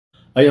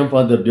I am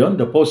Father Dion,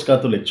 the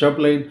Post-Catholic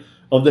Chaplain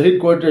of the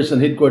Headquarters and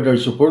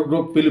Headquarters Support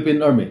Group Philippine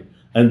Army.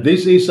 And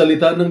this is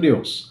Salita ng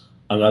Diyos,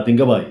 ang ating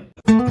gabay.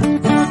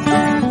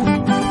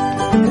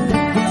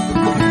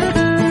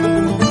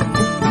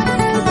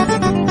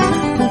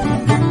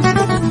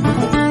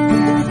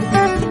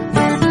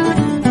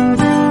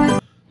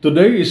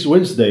 Today is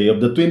Wednesday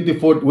of the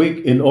 24th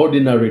week in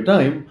Ordinary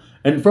Time,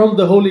 and from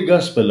the Holy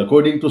Gospel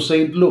according to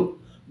St. Luke.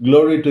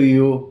 Glory to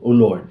you, O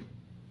Lord.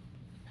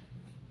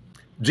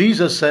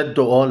 Jesus said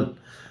to all,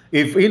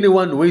 "If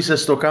anyone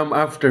wishes to come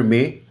after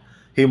me,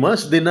 he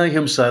must deny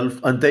himself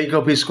and take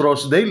up his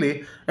cross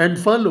daily and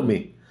follow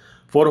me.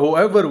 For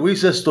whoever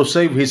wishes to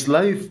save his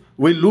life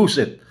will lose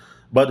it,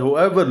 but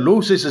whoever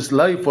loses his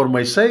life for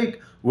my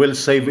sake will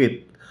save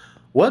it.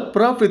 What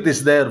profit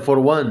is there for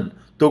one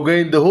to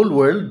gain the whole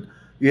world,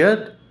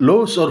 yet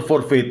lose or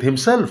forfeit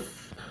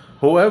himself?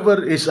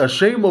 Whoever is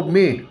ashamed of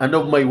me and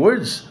of my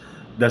words,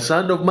 the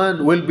Son of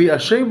Man will be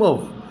ashamed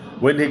of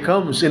when he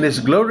comes in his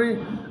glory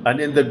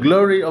and in the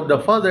glory of the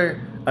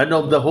Father and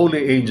of the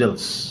holy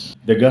angels."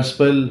 The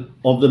Gospel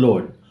of the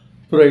Lord.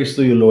 Praise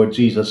to you, Lord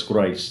Jesus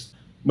Christ.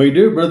 My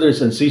dear brothers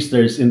and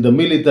sisters in the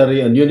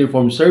military and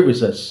uniform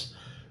services,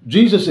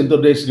 Jesus in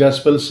today's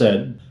Gospel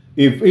said,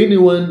 "If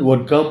anyone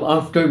would come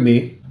after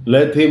me,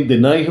 let him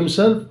deny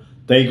himself,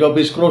 take up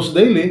his cross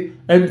daily,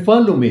 and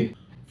follow me.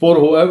 For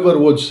whoever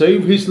would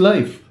save his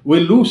life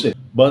will lose it,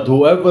 but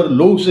whoever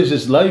loses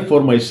his life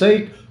for my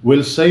sake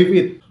will save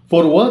it.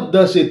 For what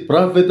does it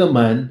profit a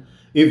man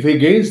if he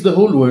gains the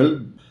whole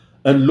world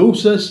and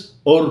loses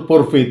or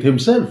forfeit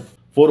himself?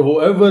 For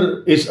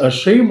whoever is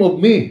ashamed of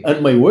me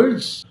and my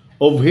words,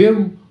 of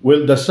him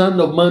will the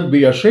Son of Man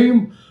be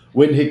ashamed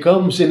when he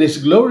comes in his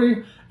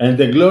glory and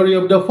the glory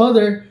of the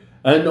Father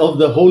and of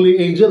the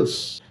holy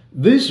angels."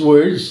 These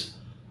words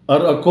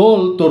are a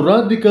call to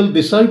radical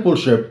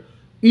discipleship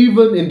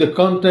even in the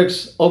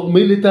context of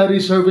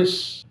military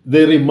service.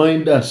 They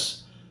remind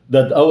us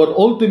that our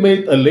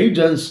ultimate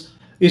allegiance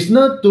is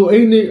not to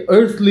any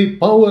earthly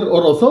power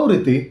or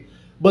authority,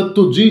 but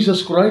to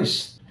Jesus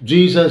Christ.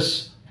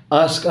 Jesus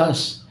asks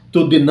us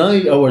to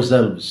deny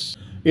ourselves.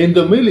 In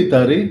the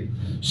military,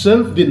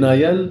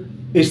 self-denial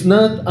is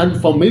not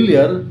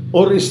unfamiliar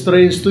or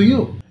strange to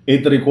you.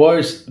 It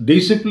requires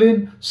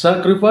discipline,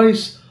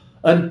 sacrifice,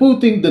 and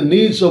putting the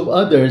needs of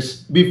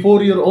others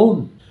before your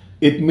own.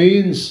 It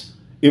means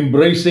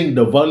embracing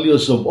the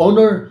values of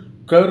honor,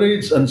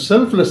 courage, and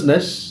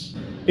selflessness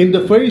in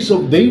the face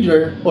of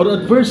danger or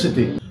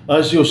adversity.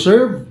 As you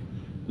serve,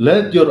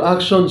 let your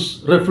actions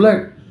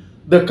reflect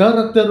the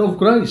character of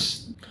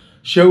Christ,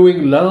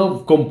 showing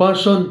love,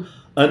 compassion,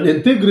 and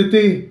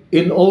integrity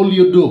in all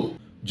you do.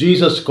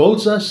 Jesus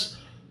calls us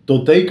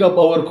to take up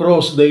our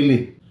cross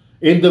daily.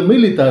 In the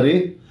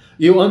military,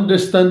 you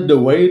understand the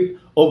weight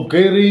of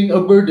carrying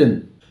a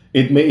burden.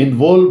 It may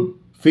involve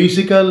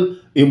physical,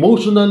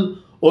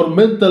 emotional, or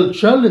mental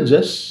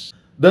challenges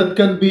that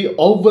can be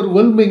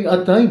overwhelming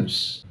at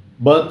times.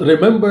 But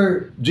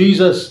remember,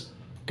 Jesus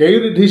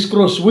carried his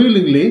cross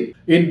willingly,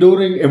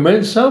 enduring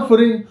immense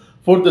suffering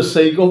for the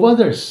sake of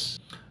others.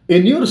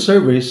 In your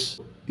service,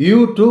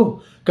 you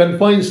too can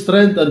find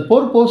strength and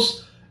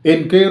purpose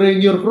in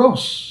carrying your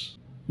cross,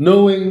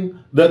 knowing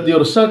that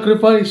your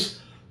sacrifice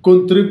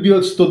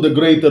contributes to the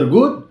greater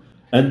good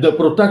and the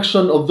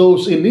protection of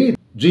those in need.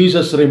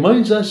 Jesus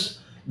reminds us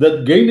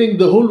that gaining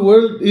the whole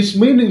world is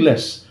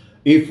meaningless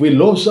if we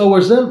lose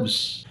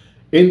ourselves.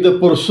 In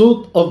the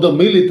pursuit of the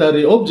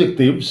military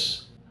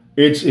objectives,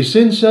 it's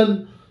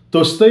essential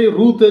to stay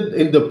rooted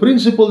in the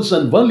principles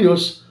and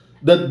values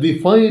that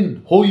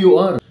define who you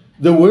are.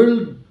 The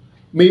world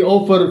may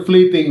offer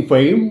fleeting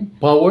fame,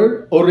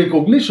 power, or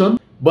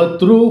recognition, but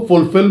true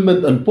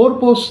fulfillment and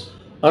purpose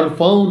are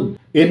found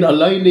in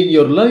aligning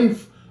your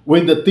life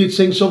with the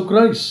teachings of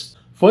Christ.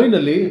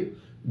 Finally,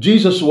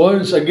 Jesus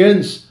warns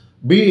against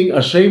being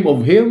ashamed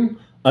of him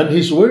and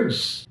his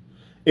words.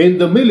 In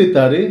the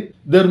military,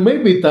 there may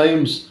be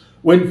times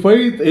when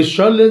faith is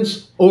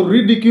challenged or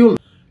ridiculed.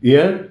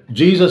 Yet,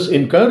 Jesus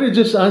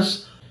encourages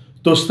us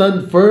to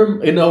stand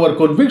firm in our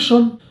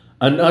conviction,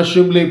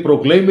 unassumedly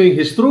proclaiming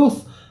his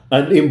truth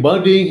and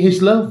embodying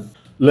his love.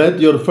 Let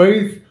your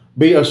faith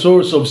be a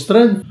source of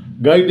strength,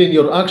 guiding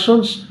your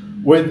actions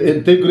with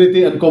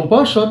integrity and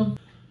compassion,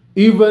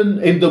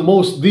 even in the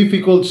most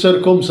difficult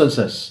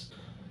circumstances.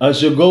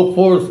 As you go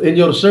forth in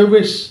your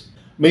service,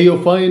 may you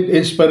find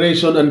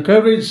inspiration and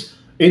courage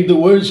in the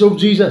words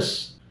of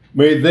Jesus.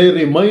 May they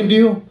remind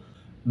you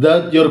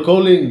that your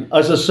calling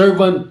as a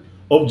servant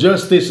of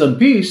justice and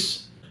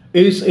peace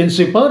is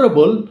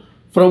inseparable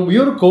from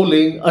your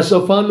calling as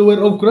a follower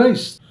of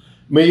Christ.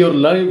 May your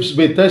lives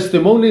be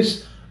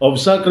testimonies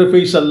of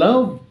sacrificial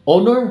love,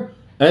 honor,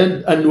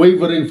 and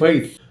unwavering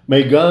faith.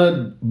 May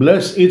God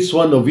bless each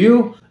one of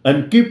you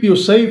and keep you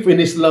safe in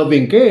His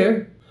loving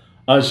care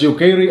as you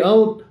carry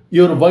out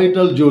your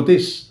vital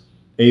duties.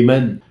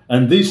 Amen.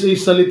 And this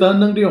is Salita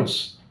ng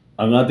Diyos,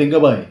 ang ating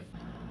gabay.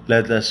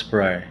 Let us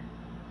pray.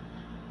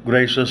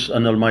 Gracious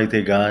and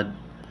Almighty God,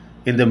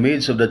 in the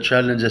midst of the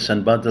challenges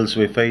and battles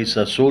we face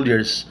as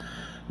soldiers,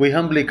 we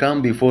humbly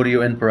come before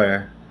you in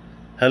prayer.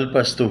 Help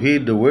us to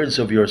heed the words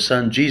of your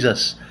Son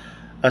Jesus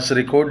as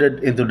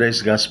recorded in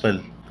today's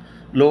Gospel.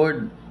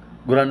 Lord,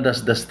 grant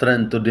us the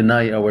strength to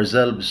deny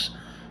ourselves,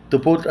 to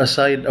put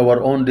aside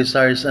our own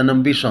desires and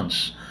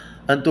ambitions,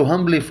 and to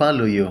humbly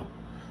follow you.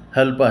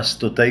 Help us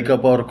to take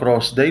up our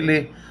cross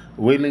daily,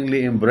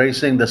 willingly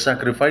embracing the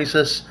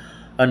sacrifices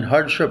and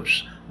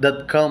hardships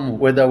that come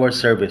with our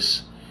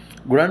service.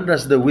 Grant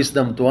us the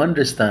wisdom to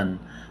understand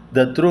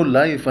that true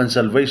life and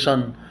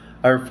salvation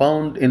are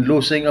found in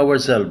losing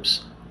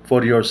ourselves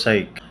for your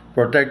sake.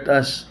 Protect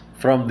us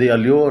from the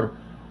allure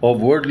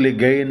of worldly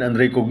gain and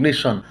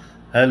recognition.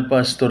 Help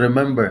us to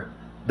remember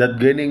that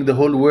gaining the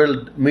whole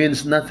world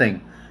means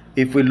nothing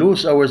if we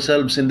lose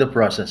ourselves in the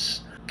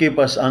process. Keep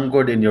us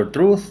anchored in your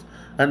truth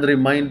and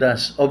remind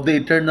us of the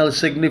eternal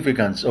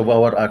significance of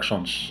our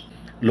actions.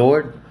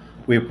 Lord,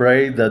 we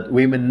pray that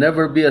we may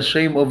never be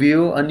ashamed of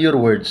you and your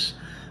words.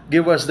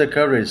 Give us the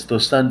courage to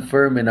stand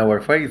firm in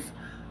our faith,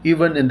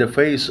 even in the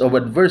face of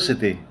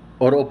adversity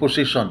or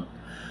opposition.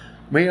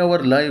 May our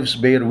lives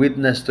bear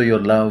witness to your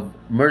love,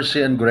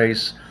 mercy, and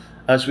grace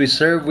as we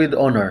serve with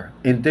honor,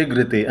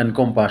 integrity, and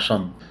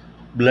compassion.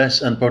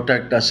 Bless and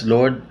protect us,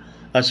 Lord,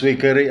 as we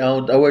carry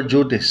out our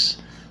duties.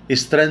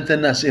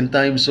 Strengthen us in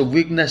times of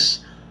weakness,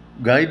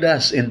 guide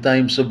us in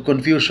times of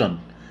confusion,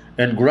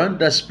 and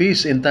grant us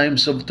peace in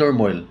times of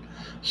turmoil.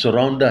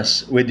 Surround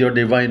us with your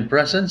divine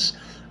presence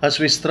as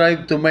we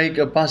strive to make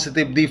a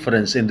positive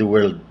difference in the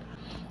world.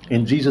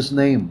 In Jesus'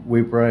 name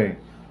we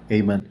pray.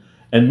 Amen.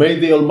 And may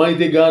the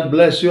Almighty God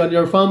bless you and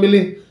your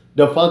family,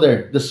 the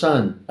Father, the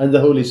Son, and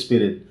the Holy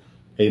Spirit.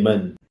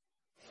 Amen.